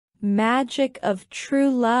Magic of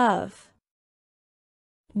true love.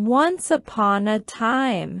 Once upon a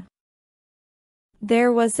time,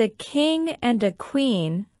 there was a king and a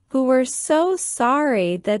queen who were so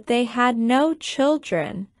sorry that they had no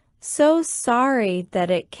children, so sorry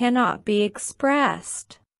that it cannot be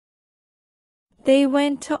expressed. They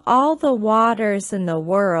went to all the waters in the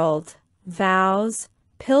world, vows,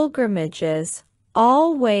 pilgrimages,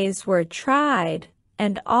 all ways were tried,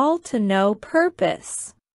 and all to no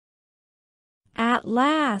purpose. At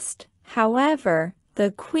last, however,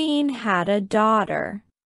 the queen had a daughter.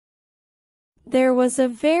 There was a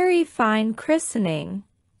very fine christening,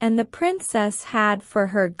 and the princess had for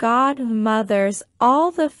her godmothers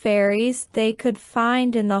all the fairies they could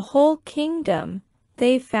find in the whole kingdom.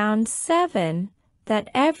 They found 7, that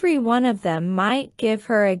every one of them might give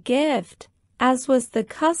her a gift, as was the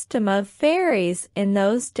custom of fairies in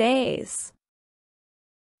those days.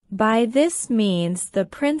 By this means the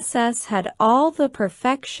princess had all the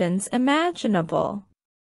perfections imaginable.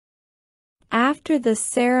 After the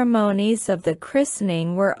ceremonies of the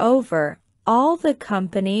christening were over, all the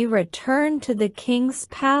company returned to the king's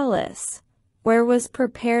palace, where was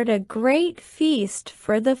prepared a great feast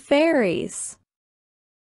for the fairies.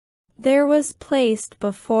 There was placed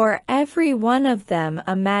before every one of them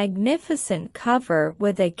a magnificent cover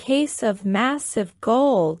with a case of massive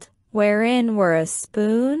gold, wherein were a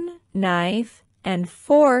spoon, knife, and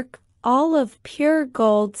fork, all of pure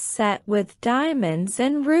gold set with diamonds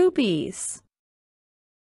and rubies.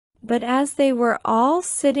 But as they were all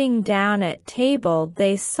sitting down at table,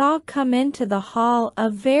 they saw come into the hall a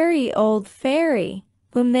very old fairy,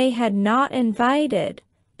 whom they had not invited,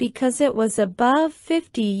 because it was above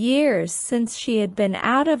 50 years since she had been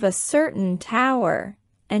out of a certain tower,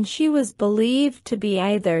 and she was believed to be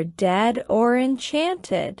either dead or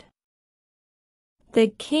enchanted. The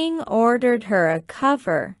king ordered her a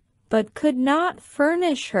cover, but could not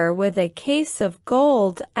furnish her with a case of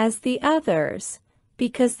gold as the others,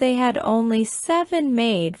 because they had only 7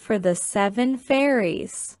 made for the 7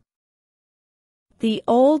 fairies. The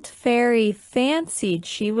old fairy fancied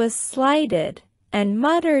she was slighted, and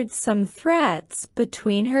muttered some threats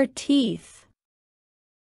between her teeth.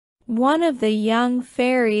 One of the young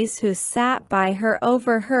fairies who sat by her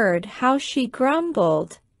overheard how she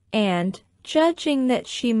grumbled, and, judging that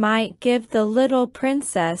she might give the little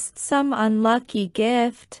princess some unlucky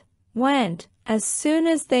gift, went, as soon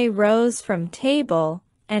as they rose from table,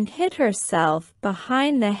 and hid herself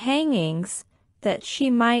behind the hangings, that she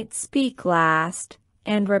might speak last,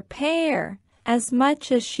 and repair, as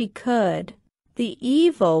much as she could, the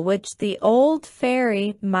evil which the old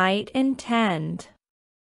fairy might intend.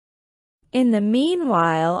 In the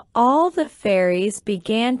meanwhile all the fairies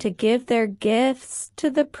began to give their gifts to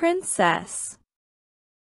the princess.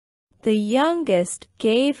 The youngest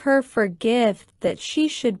gave her for gift that she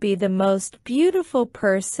should be the most beautiful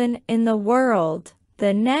person in the world,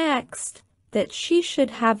 the next, that she should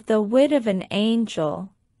have the wit of an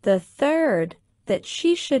angel, the third, that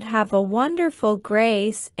she should have a wonderful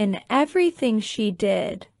grace in everything she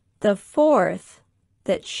did, the fourth,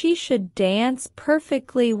 that she should dance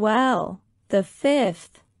perfectly well, the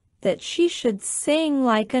fifth, that she should sing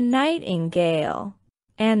like a nightingale,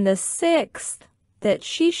 and the sixth, that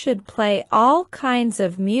she should play all kinds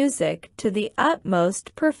of music to the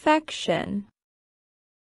utmost perfection.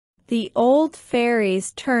 The old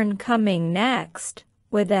fairy's turn coming next,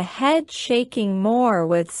 with a head shaking more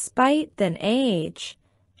with spite than age,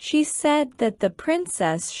 she said that the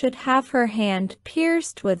princess should have her hand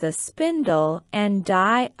pierced with a spindle and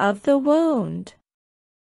die of the wound.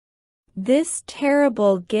 This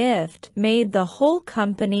terrible gift made the whole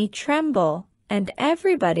company tremble, and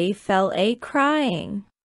everybody fell a-crying.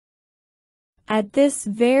 At this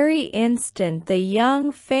very instant the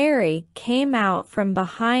young fairy came out from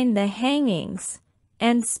behind the hangings,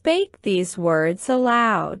 and spake these words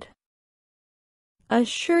aloud.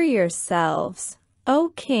 Assure yourselves,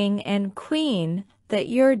 O king and queen, that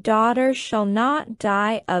your daughter shall not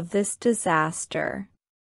die of this disaster.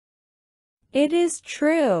 It is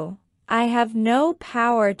true, I have no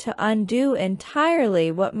power to undo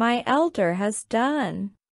entirely what my elder has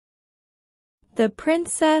done. The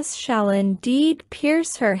princess shall indeed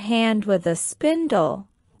pierce her hand with a spindle,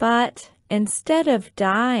 but, instead of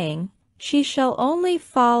dying, she shall only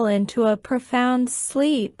fall into a profound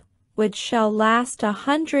sleep, which shall last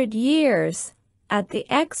 100 years, at the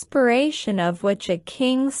expiration of which a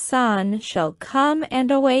king's son shall come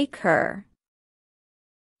and awake her.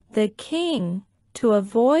 The king, to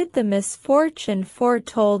avoid the misfortune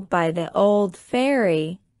foretold by the old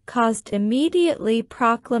fairy, caused immediately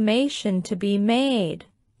proclamation to be made,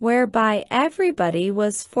 whereby everybody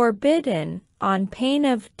was forbidden, on pain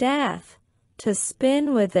of death, to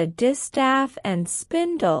spin with a distaff and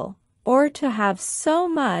spindle, or to have so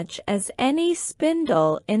much as any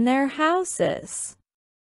spindle in their houses.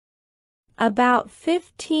 About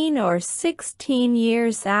 15 or 16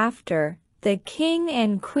 years after, the king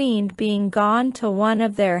and queen being gone to one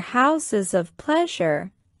of their houses of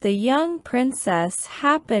pleasure, the young princess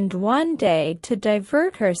happened one day to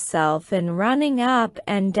divert herself in running up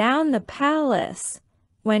and down the palace.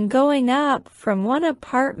 When going up from one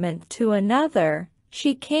apartment to another,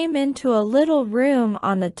 she came into a little room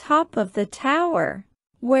on the top of the tower,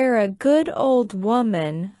 where a good old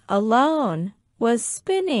woman, alone, was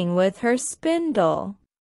spinning with her spindle.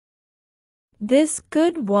 This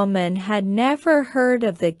good woman had never heard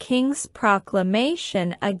of the king's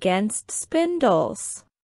proclamation against spindles.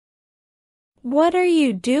 "What are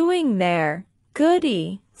you doing there,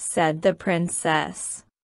 goody?" said the princess.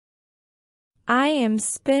 "I am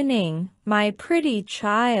spinning, my pretty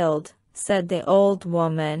child," said the old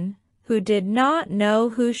woman, who did not know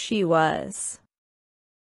who she was.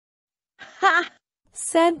 Ha!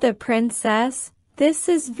 Said the princess, "This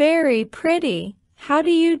is very pretty. How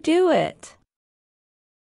do you do it?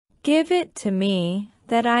 Give it to me,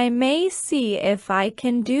 that I may see if I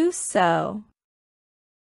can do so."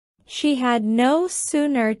 She had no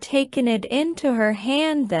sooner taken it into her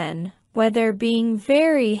hand than, whether being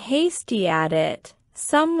very hasty at it,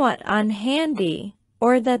 somewhat unhandy,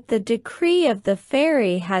 or that the decree of the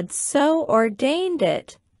fairy had so ordained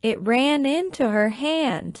it, it ran into her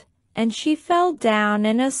hand, and she fell down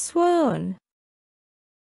in a swoon.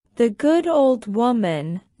 The good old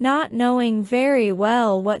woman, not knowing very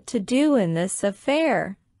well what to do in this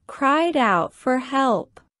affair, cried out for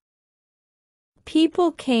help.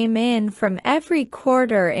 People came in from every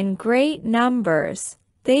quarter in great numbers.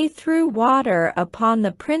 They threw water upon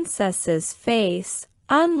the princess's face,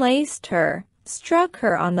 unlaced her, struck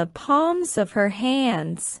her on the palms of her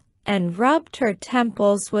hands, and rubbed her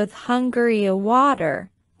temples with Hungary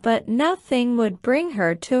water, but nothing would bring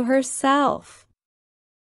her to herself.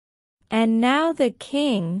 And now the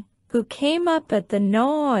king, who came up at the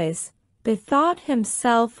noise, bethought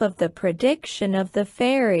himself of the prediction of the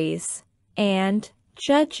fairies, and,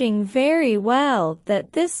 judging very well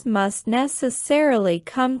that this must necessarily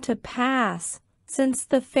come to pass, since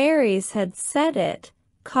the fairies had said it,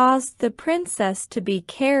 caused the princess to be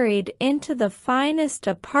carried into the finest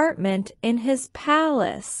apartment in his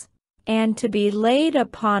palace, and to be laid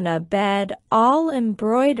upon a bed all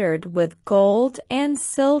embroidered with gold and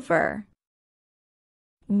silver.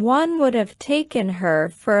 One would have taken her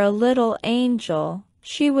for a little angel,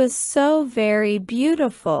 she was so very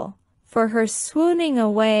beautiful, for her swooning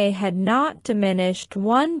away had not diminished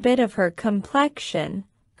one bit of her complexion.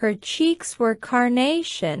 Her cheeks were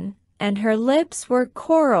carnation, and her lips were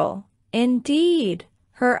coral. Indeed,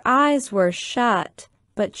 her eyes were shut,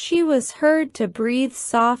 but she was heard to breathe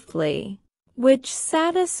softly, which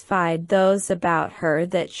satisfied those about her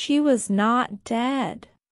that she was not dead.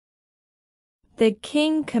 The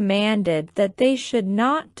king commanded that they should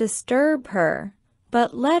not disturb her,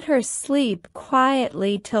 but let her sleep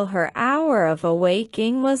quietly till her hour of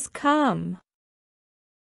awaking was come.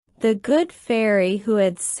 The good fairy who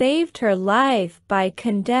had saved her life by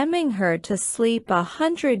condemning her to sleep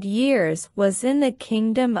 100 years was in the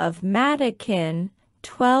kingdom of Matakin,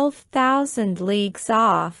 12,000 leagues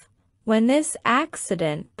off, when this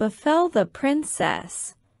accident befell the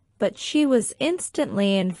princess, but she was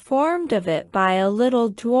instantly informed of it by a little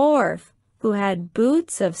dwarf, who had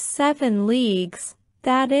boots of 7 leagues,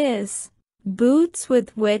 that is, boots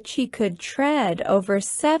with which he could tread over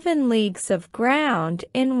 7 leagues of ground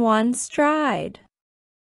in one stride.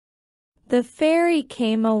 The fairy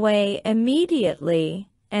came away immediately,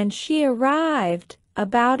 and she arrived,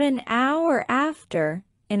 about an hour after,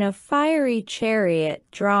 in a fiery chariot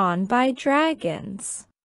drawn by dragons.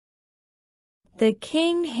 The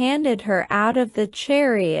king handed her out of the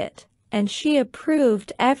chariot, and she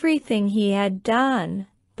approved everything he had done.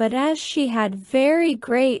 But as she had very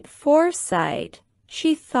great foresight,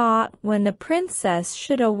 she thought when the princess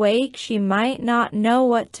should awake she might not know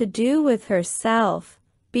what to do with herself,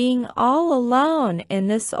 being all alone in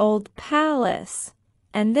this old palace,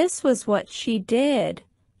 and this was what she did.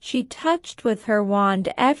 She touched with her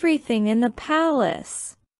wand everything in the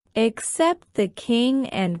palace, except the king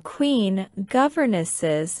and queen,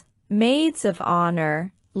 governesses, maids of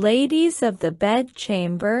honor, ladies of the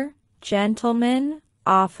bedchamber, gentlemen,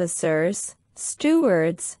 officers,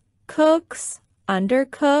 stewards, cooks,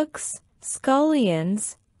 undercooks,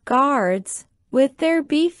 scullions, guards, with their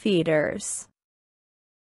beefeaters.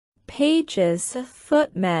 pages,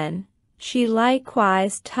 footmen. She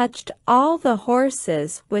likewise touched all the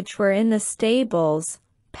horses which were in the stables,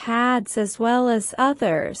 pads as well as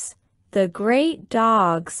others, the great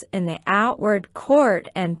dogs in the outward court,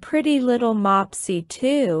 and pretty little Mopsy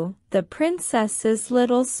too, the princess's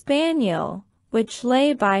little spaniel, which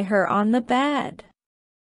lay by her on the bed.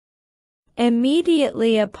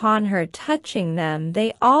 Immediately upon her touching them,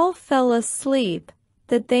 they all fell asleep,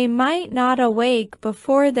 that they might not awake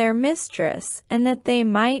before their mistress, and that they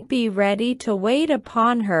might be ready to wait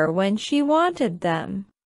upon her when she wanted them.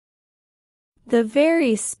 The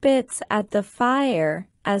very spits at the fire,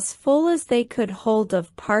 as full as they could hold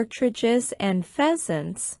of partridges and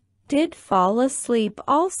pheasants, did fall asleep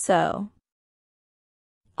also.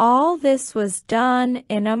 All this was done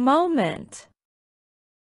in a moment.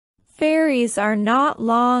 Fairies are not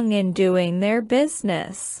long in doing their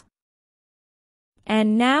business.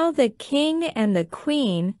 And now the king and the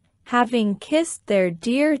queen, having kissed their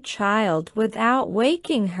dear child without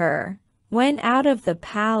waking her, went out of the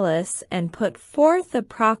palace and put forth a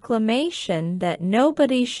proclamation that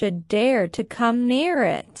nobody should dare to come near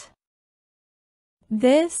it.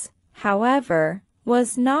 This, however,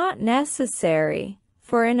 was not necessary,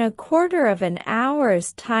 for in a quarter of an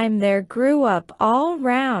hour's time there grew up all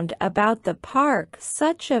round about the park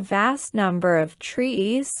such a vast number of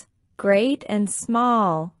trees, great and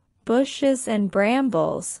small, bushes and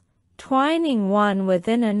brambles, twining one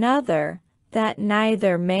within another, that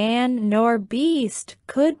neither man nor beast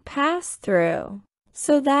could pass through,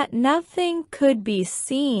 so that nothing could be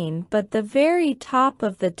seen but the very top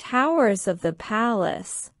of the towers of the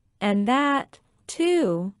palace, and that,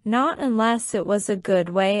 too, not unless it was a good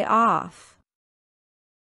way off.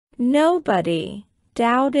 Nobody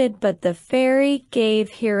doubted but the fairy gave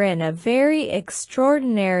herein a very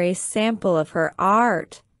extraordinary sample of her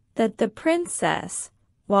art, that the princess,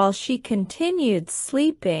 while she continued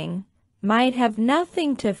sleeping, might have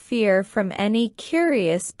nothing to fear from any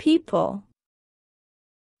curious people.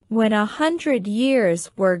 When 100 years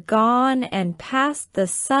were gone and past, the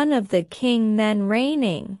son of the king then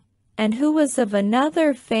reigning, and who was of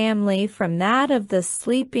another family from that of the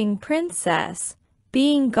sleeping princess,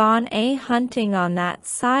 being gone hunting on that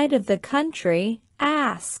side of the country,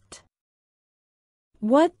 asked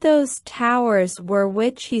what those towers were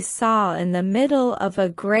which he saw in the middle of a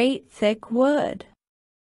great thick wood.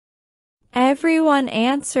 Everyone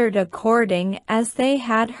answered according as they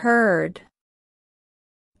had heard.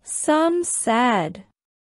 Some said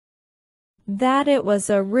that it was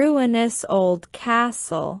a ruinous old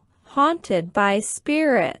castle, haunted by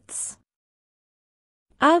spirits.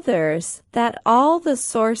 Others, that all the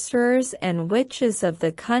sorcerers and witches of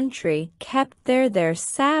the country kept there their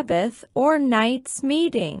Sabbath or night's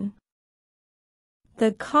meeting.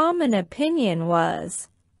 The common opinion was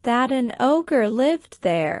that an ogre lived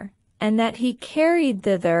there, and that he carried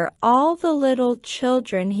thither all the little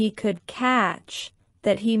children he could catch,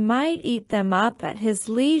 that he might eat them up at his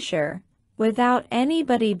leisure, without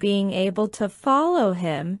anybody being able to follow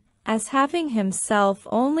him, as having himself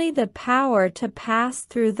only the power to pass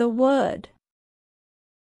through the wood.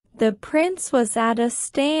 The prince was at a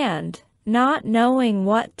stand, not knowing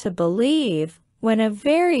what to believe, when a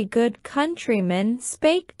very good countryman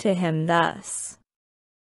spake to him thus: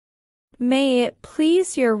 "May it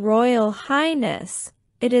please your royal highness,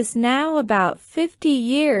 it is now about 50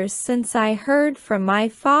 years since I heard from my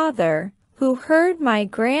father, who heard my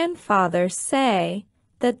grandfather say,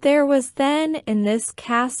 that there was then in this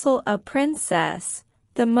castle a princess,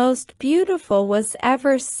 the most beautiful was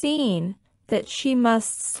ever seen, that she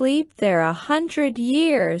must sleep there 100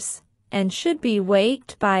 years, and should be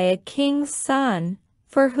waked by a king's son,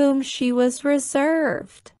 for whom she was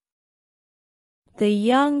reserved." The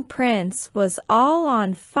young prince was all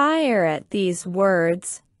on fire at these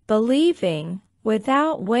words, believing,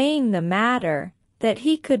 without weighing the matter, that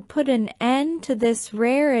he could put an end to this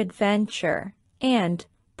rare adventure, and,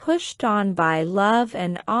 pushed on by love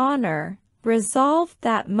and honor, resolved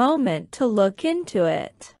that moment to look into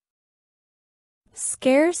it.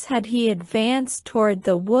 Scarce had he advanced toward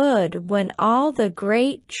the wood when all the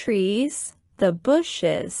great trees, the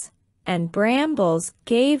bushes, and brambles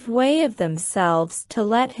gave way of themselves to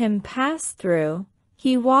let him pass through.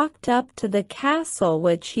 He walked up to the castle,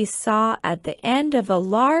 which he saw at the end of a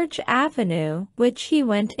large avenue, which he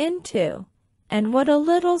went into. And what a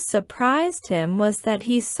little surprised him was that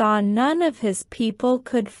he saw none of his people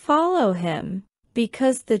could follow him,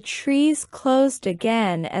 because the trees closed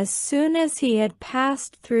again as soon as he had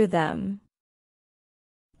passed through them.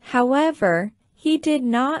 However, he did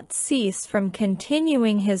not cease from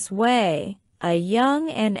continuing his way, a young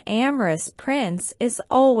and amorous prince is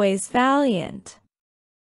always valiant.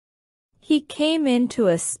 He came into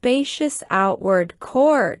a spacious outward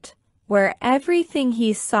court, where everything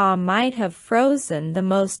he saw might have frozen the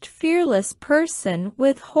most fearless person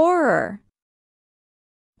with horror.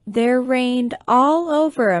 There reigned all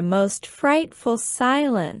over a most frightful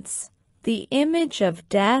silence. The image of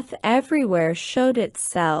death everywhere showed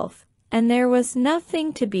itself, and there was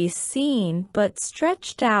nothing to be seen but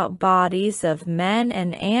stretched out bodies of men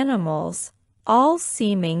and animals, all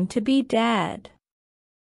seeming to be dead.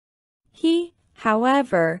 He,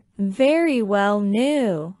 however, very well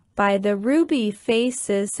knew, by the ruby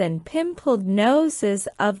faces and pimpled noses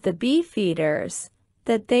of the beefeaters,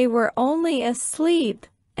 that they were only asleep,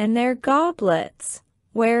 and their goblets,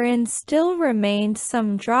 wherein still remained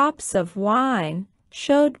some drops of wine,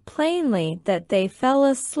 showed plainly that they fell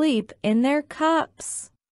asleep in their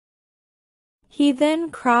cups. He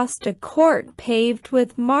then crossed a court paved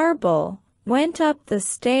with marble, went up the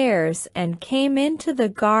stairs and came into the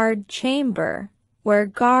guard chamber, where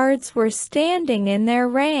guards were standing in their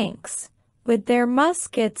ranks, with their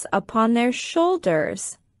muskets upon their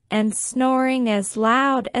shoulders, and snoring as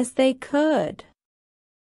loud as they could.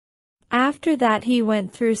 After that he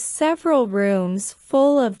went through several rooms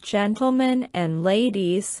full of gentlemen and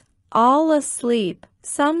ladies, all asleep,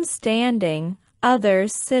 some standing,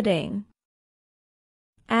 others sitting.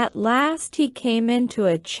 At last he came into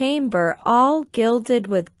a chamber all gilded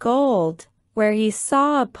with gold, where he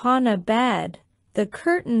saw upon a bed, the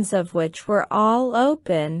curtains of which were all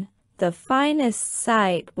open, the finest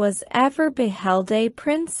sight was ever beheld, a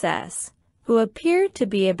princess, who appeared to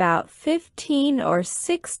be about 15 or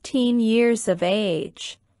 16 years of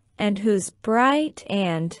age, and whose bright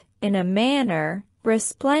and, in a manner,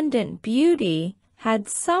 resplendent beauty had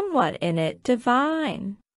somewhat in it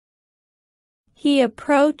divine. He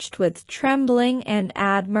approached with trembling and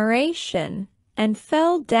admiration, and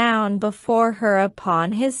fell down before her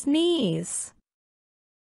upon his knees.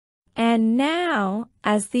 And now,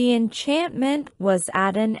 as the enchantment was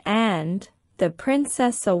at an end, the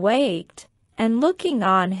princess awaked, and looking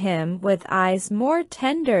on him with eyes more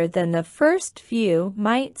tender than the first view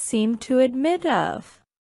might seem to admit of.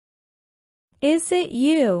 "Is it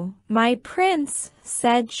you, my prince?"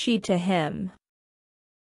 said she to him.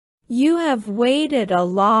 "You have waited a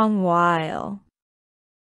long while."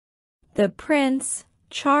 The prince,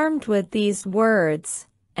 charmed with these words,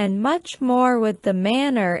 and much more with the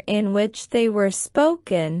manner in which they were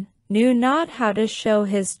spoken, knew not how to show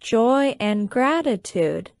his joy and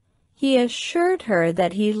gratitude. He assured her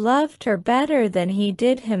that he loved her better than he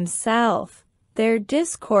did himself. Their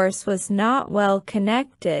discourse was not well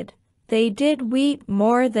connected. They did weep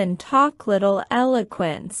more than talk, little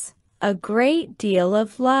eloquence, a great deal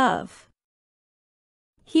of love.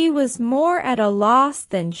 He was more at a loss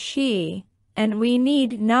than she, and we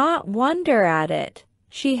need not wonder at it.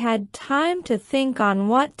 She had time to think on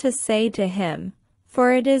what to say to him,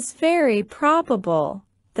 for it is very probable,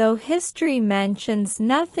 though history mentions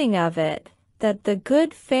nothing of it, that the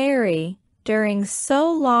good fairy, during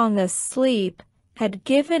so long a sleep, had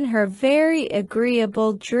given her very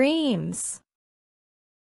agreeable dreams.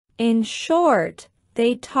 In short,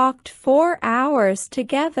 they talked 4 hours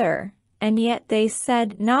together, and yet they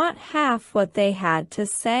said not half what they had to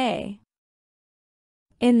say.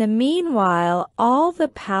 In the meanwhile all the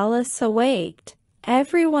palace awaked,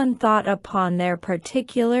 everyone thought upon their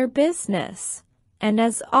particular business, and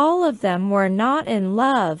as all of them were not in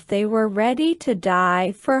love, they were ready to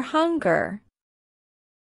die for hunger.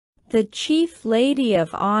 The chief lady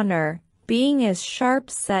of honor, being as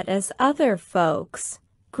sharp-set as other folks,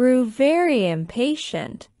 grew very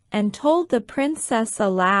impatient, and told the princess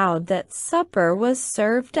aloud that supper was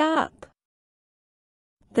served up.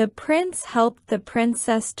 The prince helped the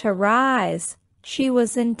princess to rise. She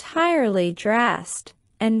was entirely dressed,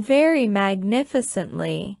 and very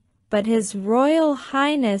magnificently, but His Royal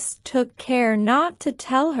Highness took care not to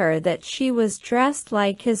tell her that she was dressed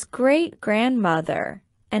like his great-grandmother,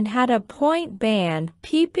 and had a point band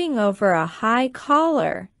peeping over a high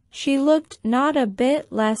collar. She looked not a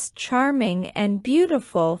bit less charming and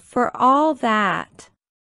beautiful for all that.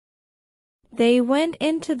 They went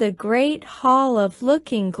into the great hall of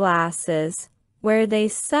looking-glasses, where they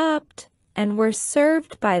supped, and were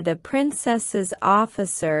served by the princess's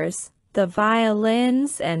officers. The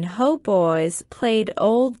violins and hautboys played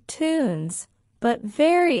old tunes, but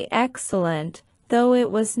very excellent, though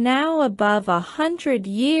it was now above 100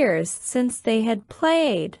 years since they had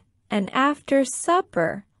played, and after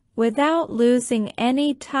supper, without losing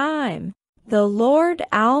any time, the Lord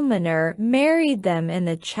Almoner married them in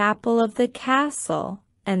the chapel of the castle,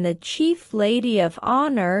 and the chief lady of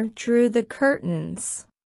honor drew the curtains.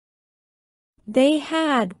 They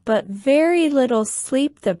had but very little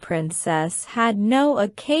sleep. The princess had no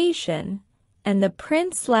occasion, and the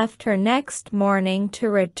prince left her next morning to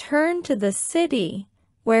return to the city,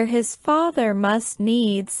 where his father must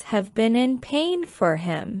needs have been in pain for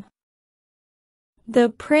him. The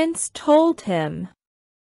prince told him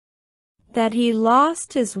that he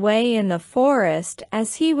lost his way in the forest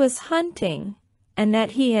as he was hunting, and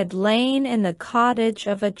that he had lain in the cottage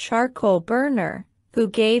of a charcoal burner, who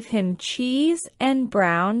gave him cheese and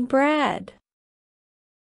brown bread.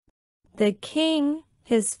 The king,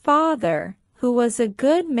 his father, who was a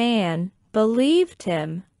good man, believed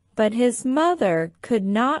him, but his mother could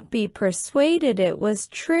not be persuaded it was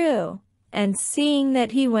true, and seeing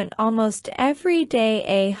that he went almost every day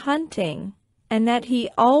a-hunting, and that he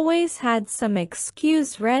always had some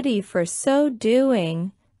excuse ready for so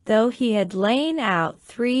doing, though he had lain out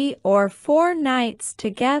 3 or 4 nights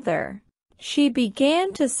together, she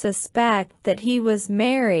began to suspect that he was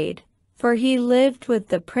married, for he lived with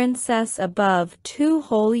the princess above 2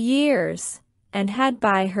 whole years, and had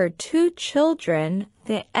by her 2 children,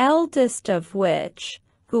 the eldest of which,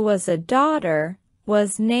 who was a daughter,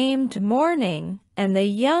 was named Morning, and the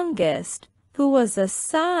youngest, who was a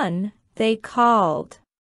son, they called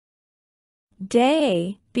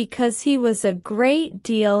Day, because he was a great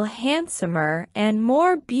deal handsomer and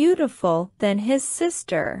more beautiful than his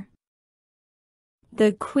sister.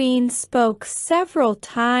 The queen spoke several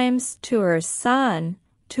times to her son,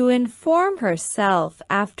 to inform herself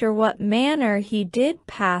after what manner he did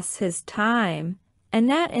pass his time, and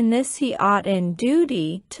that in this he ought in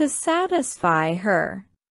duty to satisfy her.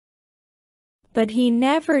 But he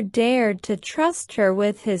never dared to trust her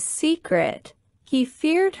with his secret. He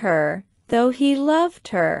feared her, though he loved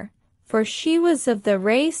her, for she was of the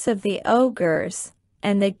race of the ogres,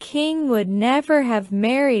 and the king would never have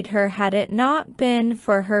married her had it not been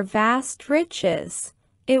for her vast riches.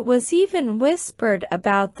 It was even whispered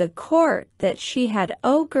about the court that she had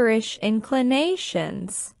ogreish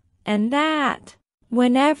inclinations, and that,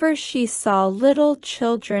 whenever she saw little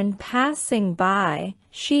children passing by,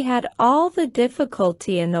 she had all the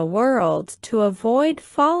difficulty in the world to avoid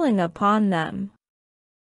falling upon them.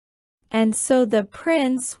 And so the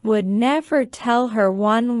prince would never tell her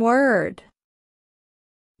one word.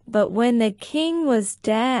 But when the king was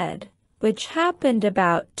dead, which happened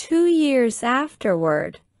about 2 years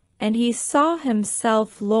afterward, and he saw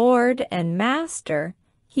himself lord and master,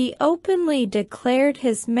 he openly declared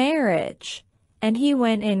his marriage, and he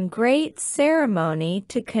went in great ceremony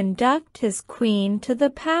to conduct his queen to the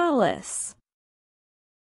palace.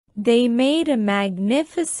 They made a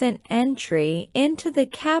magnificent entry into the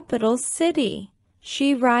capital city,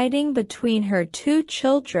 she riding between her 2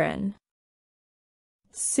 children.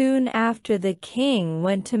 Soon after the king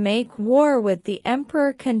went to make war with the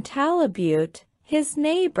Emperor Cantalabute, his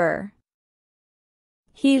neighbor.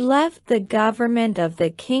 He left the government of the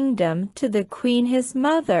kingdom to the queen his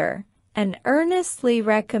mother, and earnestly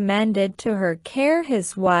recommended to her care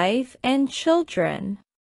his wife and children.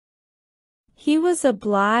 He was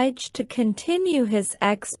obliged to continue his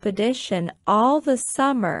expedition all the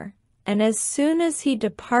summer, and as soon as he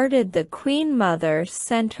departed the queen-mother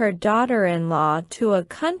sent her daughter-in-law to a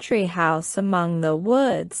country house among the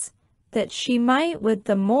woods, that she might with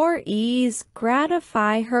the more ease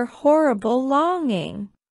gratify her horrible longing.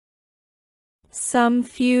 Some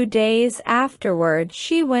few days afterward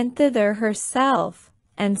she went thither herself,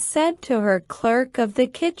 and said to her clerk of the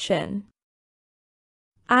kitchen,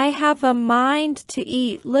 "I have a mind to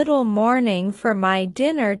eat little Morning for my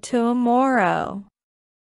dinner to-morrow."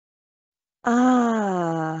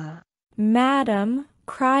 "Ah, "Madam,"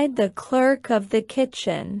 cried the clerk of the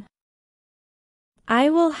kitchen. "I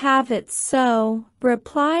will have it so,"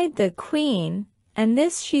 replied the queen, and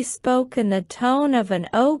this she spoke in the tone of an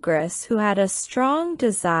ogress who had a strong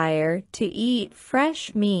desire to eat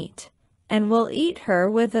fresh meat, and will eat her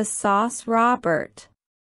with a sauce Robert.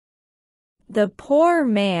 The poor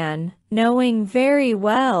man, knowing very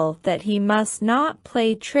well that he must not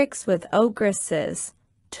play tricks with ogresses,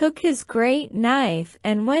 took his great knife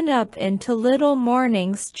and went up into little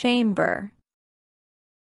Morning's chamber.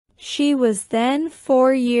 She was then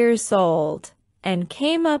 4 years old, and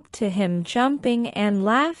came up to him jumping and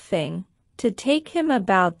laughing, to take him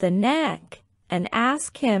about the neck, and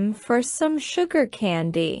ask him for some sugar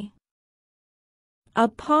candy.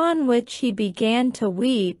 Upon which he began to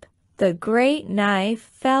weep, the great knife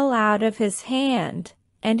fell out of his hand,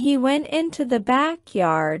 and he went into the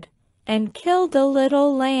backyard, and killed a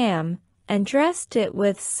little lamb, and dressed it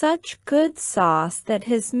with such good sauce that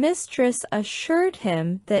his mistress assured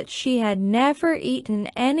him that she had never eaten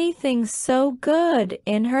anything so good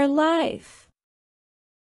in her life.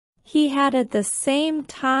 He had at the same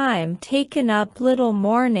time taken up little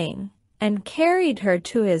Morning, and carried her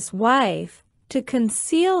to his wife, to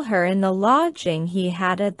conceal her in the lodging he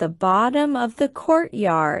had at the bottom of the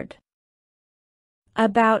courtyard.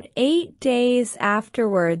 About 8 days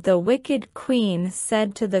afterward the wicked queen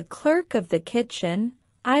said to the clerk of the kitchen,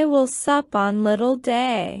 "I will sup on little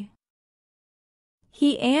Day."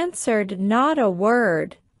 He answered not a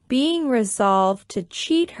word, being resolved to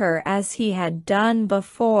cheat her as he had done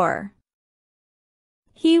before.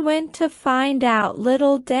 He went to find out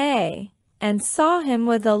little Day, and saw him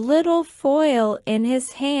with a little foil in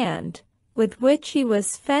his hand, with which he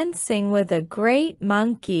was fencing with a great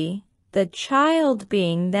monkey, the child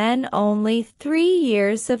being then only 3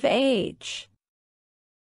 years of age.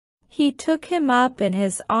 He took him up in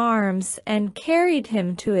his arms and carried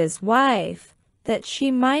him to his wife, that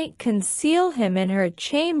she might conceal him in her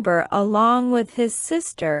chamber along with his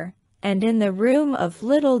sister, and in the room of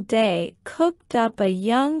little Day cooked up a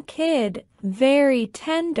young kid, very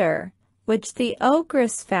tender, which the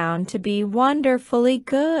ogress found to be wonderfully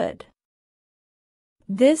good.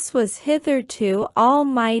 This was hitherto all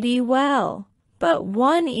mighty well, but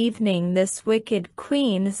one evening this wicked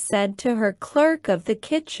queen said to her clerk of the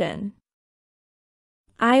kitchen,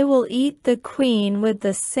 "I will eat the queen with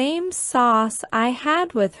the same sauce I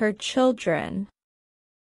had with her children."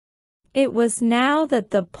 It was now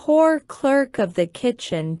that the poor clerk of the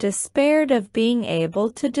kitchen despaired of being able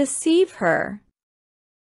to deceive her.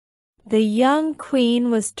 The young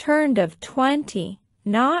queen was turned of 20,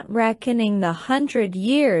 not reckoning the 100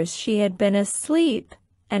 years she had been asleep,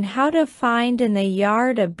 and how to find in the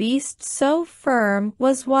yard a beast so firm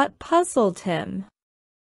was what puzzled him.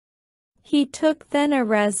 He took then a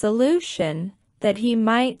resolution, that he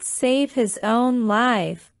might save his own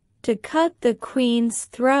life, to cut the queen's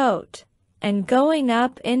throat, and going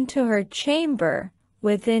up into her chamber,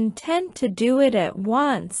 with intent to do it at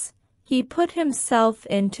once, he put himself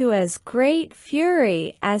into as great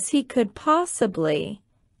fury as he could possibly,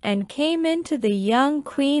 and came into the young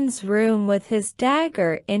queen's room with his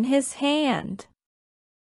dagger in his hand.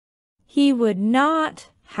 He would not,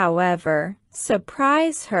 however,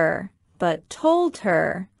 surprise her, but told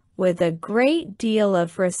her, with a great deal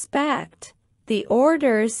of respect, the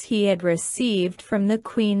orders he had received from the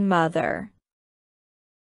Queen Mother.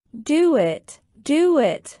 "Do it, do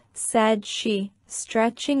it," said she,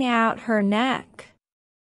 stretching out her neck.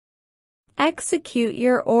 "Execute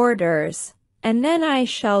your orders, and then I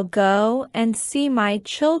shall go and see my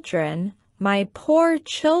children, my poor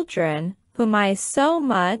children, whom I so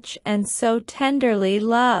much and so tenderly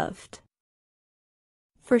loved."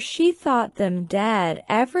 For she thought them dead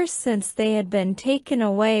ever since they had been taken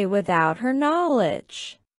away without her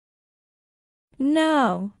knowledge.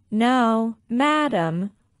 "No, no,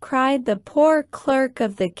 madam," cried the poor clerk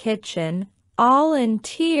of the kitchen, all in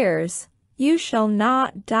tears, "you shall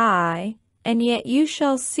not die, and yet you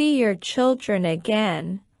shall see your children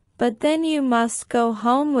again, but then you must go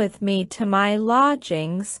home with me to my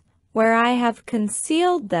lodgings, where I have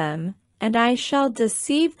concealed them, and I shall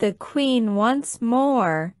deceive the queen once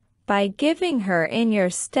more, by giving her in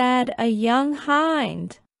your stead a young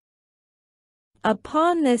hind."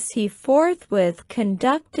 Upon this he forthwith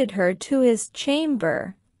conducted her to his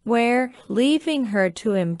chamber, where, leaving her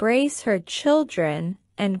to embrace her children,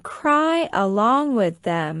 and cry along with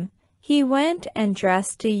them, he went and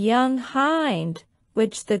dressed a young hind,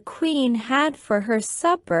 which the queen had for her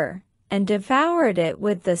supper, and devoured it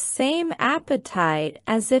with the same appetite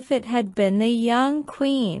as if it had been the young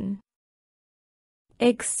queen.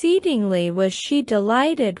 Exceedingly was she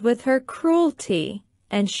delighted with her cruelty,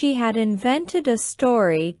 and she had invented a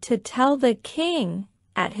story to tell the king,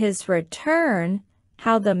 at his return,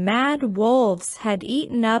 how the mad wolves had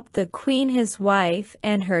eaten up the queen his wife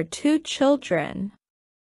and her 2 children.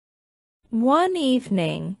 One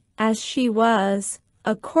evening, as she was,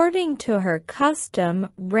 according to her custom,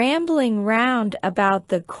 rambling round about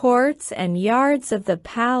the courts and yards of the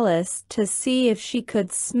palace to see if she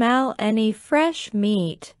could smell any fresh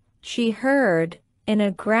meat, she heard, in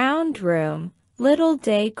a ground room, little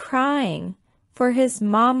Day crying, for his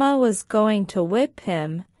mamma was going to whip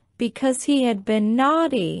him, because he had been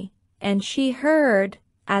naughty, and she heard,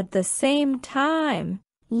 at the same time,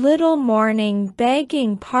 little Morning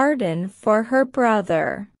begging pardon for her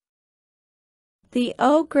brother. The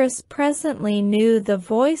ogress presently knew the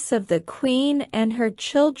voice of the queen and her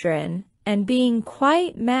children, and being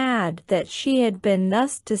quite mad that she had been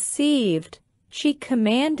thus deceived, she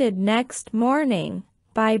commanded next morning,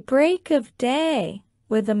 by break of day,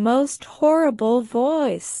 with a most horrible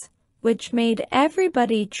voice, which made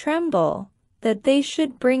everybody tremble, that they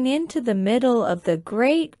should bring into the middle of the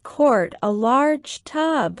great court a large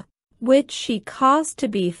tub, which she caused to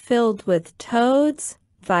be filled with toads,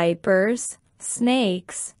 vipers,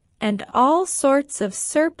 snakes, and all sorts of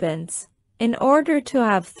serpents, in order to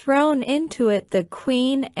have thrown into it the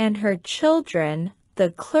queen and her children,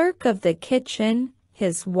 the clerk of the kitchen,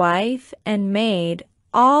 his wife and maid,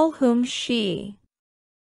 all whom she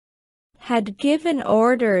had given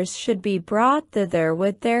orders should be brought thither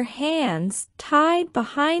with their hands tied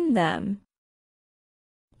behind them.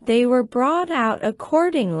 They were brought out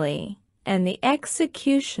accordingly, and the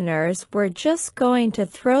executioners were just going to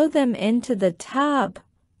throw them into the tub,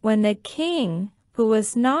 when the king, who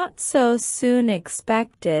was not so soon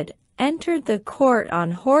expected, entered the court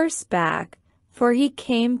on horseback, for he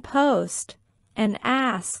came post, and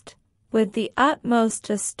asked, with the utmost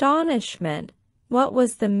astonishment, what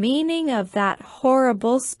was the meaning of that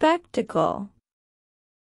horrible spectacle.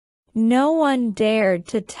 No one dared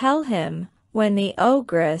to tell him, when the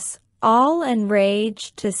ogress, all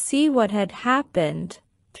enraged to see what had happened,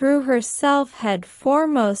 threw herself head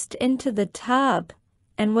foremost into the tub,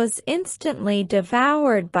 and was instantly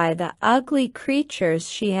devoured by the ugly creatures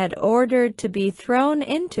she had ordered to be thrown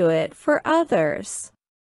into it for others.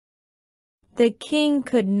 The king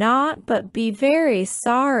could not but be very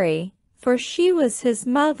sorry, for she was his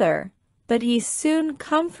mother, but he soon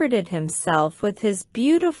comforted himself with his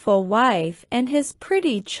beautiful wife and his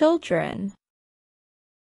pretty children.